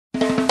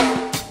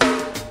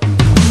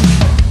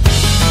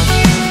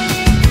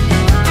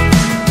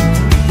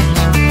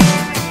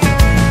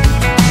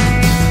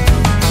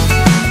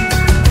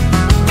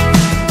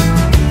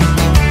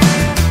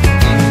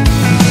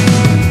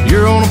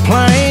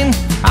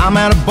I'm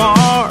at a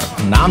bar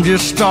and I'm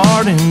just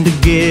starting to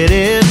get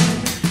it.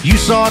 You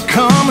saw it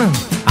coming,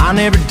 I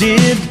never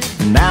did.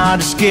 Now I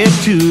just get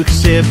to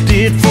accept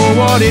it for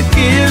what it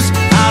is.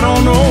 I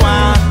don't know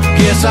why,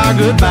 guess our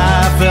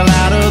goodbye fell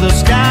out of the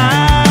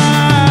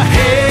sky.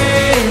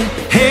 Hey,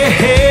 hey,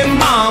 hey,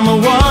 mama,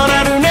 what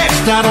I do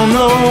next, I don't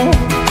know.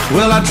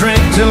 Will I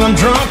drink till I'm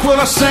drunk, will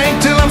I sing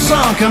till I'm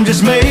sunk? I'm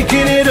just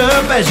making it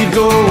up as you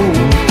go.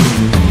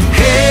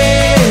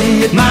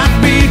 Hey, it might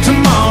be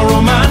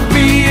tomorrow, might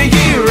be a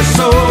year or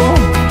so.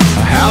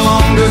 How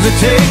long does it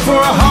take for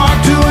a heart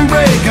to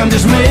break? I'm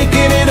just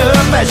making it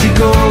up as you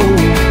go.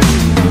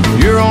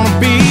 You're on a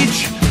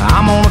beach,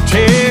 I'm on a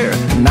tear,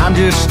 and I'm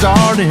just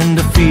starting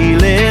to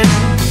feel it.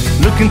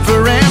 Looking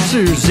for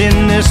answers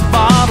in this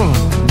bottle,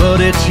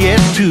 but it's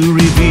yet to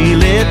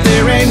reveal it.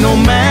 There ain't no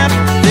map,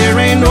 there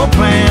ain't no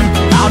plan.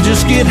 I'll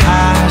just get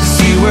high,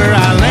 see where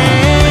I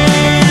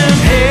land.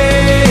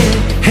 Hey,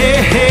 hey,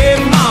 hey,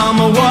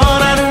 mama, what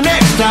I do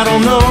next, I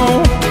don't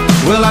know.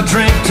 Will I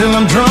drink till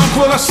I'm drunk,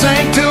 will I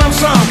sink till I'm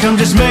sunk? I'm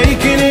just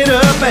making it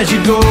up as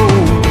you go.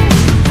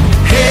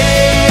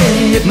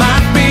 Hey, it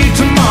might be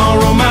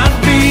tomorrow, might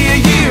be a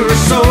year or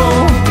so.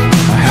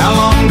 How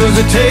long does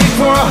it take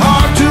for a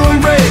heart to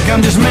break?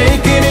 I'm just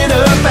making it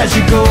up as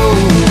you go,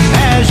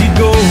 as you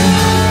go.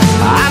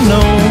 I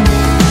know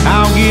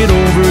I'll get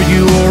over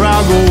you or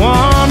I'll go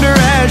under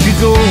as you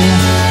go.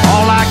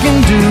 All I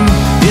can do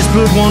is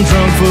put one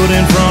drunk foot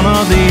in front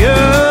of the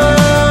other.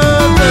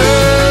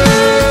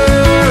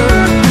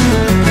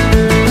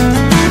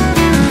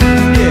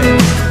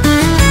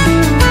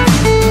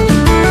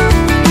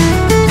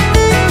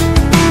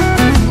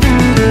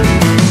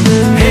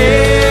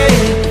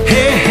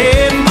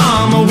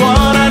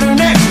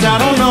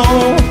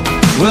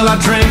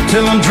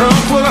 Till I'm drunk,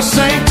 will I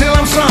sink till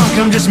I'm sunk?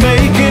 I'm just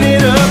making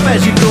it up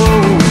as you go.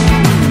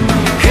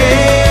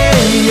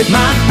 Hey, it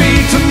might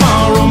be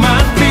tomorrow,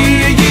 might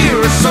be a year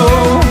or so.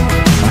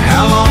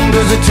 How long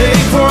does it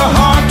take for a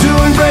heart to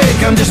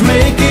break? I'm just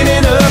making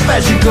it up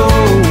as you go.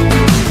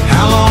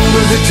 How long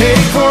does it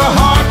take for a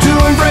heart to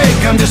break?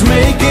 I'm just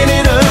making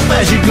it up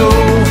as you go,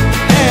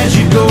 as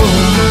you go.